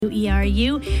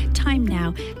ERU. Time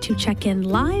now to check in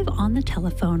live on the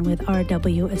telephone with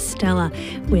R.W. Estella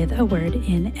with a word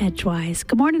in Edgewise.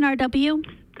 Good morning, R.W.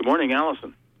 Good morning,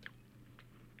 Allison.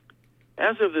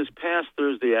 As of this past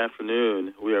Thursday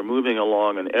afternoon, we are moving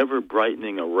along an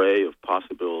ever-brightening array of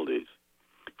possibilities.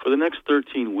 For the next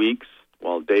 13 weeks,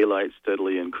 while daylight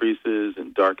steadily increases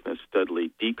and darkness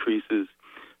steadily decreases,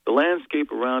 the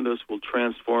landscape around us will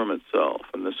transform itself,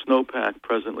 and the snowpack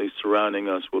presently surrounding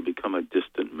us will become a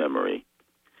distant memory.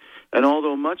 And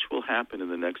although much will happen in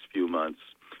the next few months,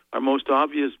 our most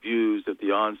obvious views at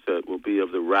the onset will be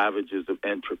of the ravages of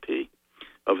entropy,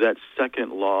 of that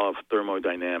second law of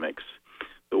thermodynamics,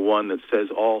 the one that says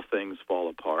all things fall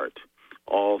apart,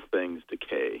 all things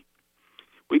decay.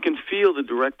 We can feel the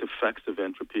direct effects of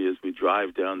entropy as we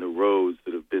drive down the roads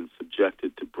that have been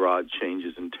subjected to broad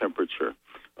changes in temperature,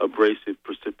 abrasive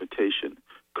precipitation,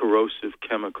 corrosive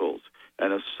chemicals,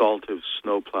 and assaultive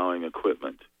snow-plowing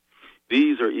equipment.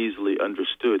 These are easily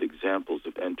understood examples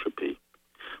of entropy.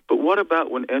 But what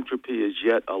about when entropy is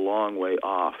yet a long way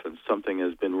off and something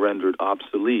has been rendered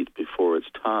obsolete before its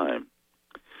time?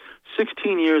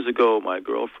 16 years ago, my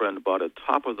girlfriend bought a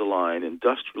top-of-the-line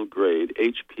industrial-grade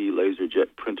HP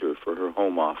LaserJet printer for her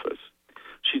home office.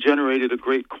 She generated a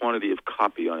great quantity of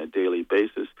copy on a daily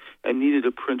basis and needed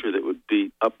a printer that would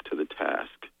be up to the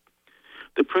task.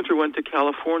 The printer went to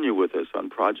California with us on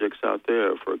projects out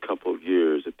there for a couple of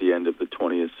years at the end of the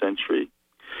 20th century.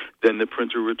 Then the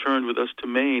printer returned with us to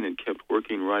Maine and kept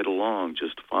working right along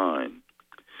just fine.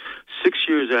 6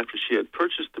 years after she had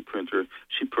purchased the printer,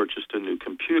 she purchased a new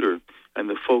computer, and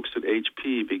the folks at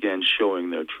HP began showing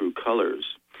their true colors,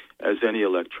 as any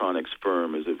electronics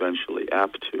firm is eventually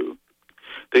apt to.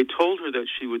 They told her that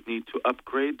she would need to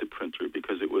upgrade the printer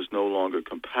because it was no longer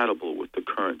compatible with the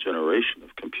current generation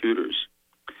of computers.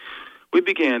 We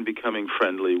began becoming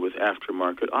friendly with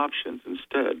aftermarket options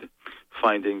instead,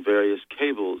 finding various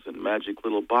cables and magic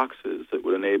little boxes that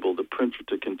would enable the printer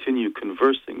to continue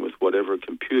conversing with whatever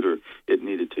computer it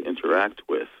needed to interact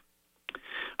with.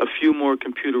 A few more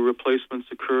computer replacements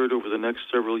occurred over the next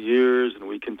several years, and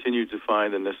we continued to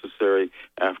find the necessary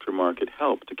aftermarket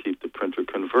help to keep the printer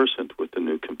conversant with the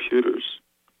new computers.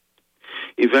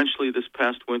 Eventually, this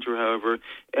past winter, however,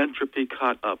 entropy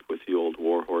caught up with the old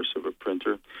warhorse of a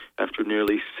printer. After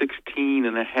nearly 16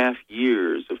 and a half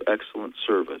years of excellent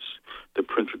service, the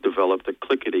printer developed a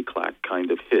clickety-clack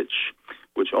kind of hitch,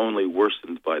 which only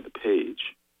worsened by the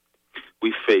page.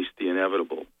 We faced the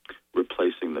inevitable,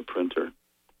 replacing the printer.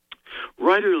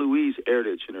 Writer Louise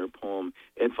Erdrich, in her poem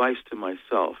Advice to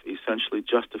Myself, essentially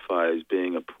justifies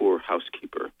being a poor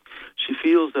housekeeper. She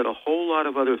feels that a whole lot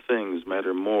of other things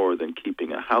matter more than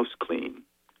keeping a house clean.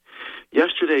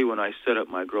 Yesterday, when I set up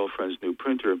my girlfriend's new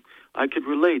printer, I could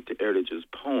relate to Erdrich's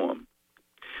poem.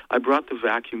 I brought the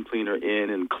vacuum cleaner in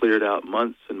and cleared out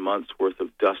months and months' worth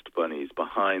of dust bunnies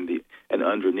behind and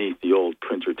underneath the old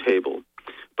printer table.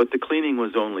 But the cleaning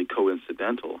was only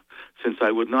coincidental, since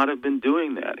I would not have been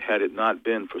doing that had it not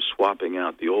been for swapping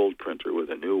out the old printer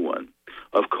with a new one,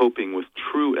 of coping with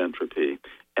true entropy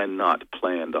and not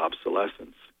planned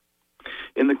obsolescence.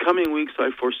 In the coming weeks, I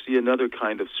foresee another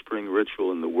kind of spring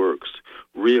ritual in the works,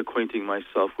 reacquainting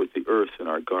myself with the earth in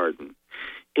our garden.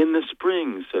 In the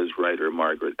spring, says writer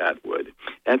Margaret Atwood,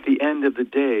 at the end of the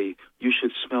day, you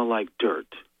should smell like dirt.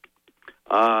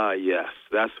 Ah, yes,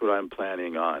 that's what I'm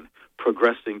planning on,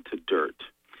 progressing to dirt.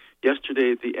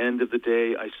 Yesterday, at the end of the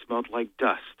day, I smelled like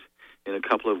dust. In a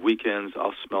couple of weekends,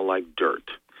 I'll smell like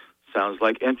dirt. Sounds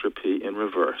like entropy in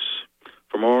reverse.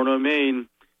 From Orono, Maine,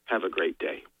 have a great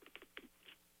day.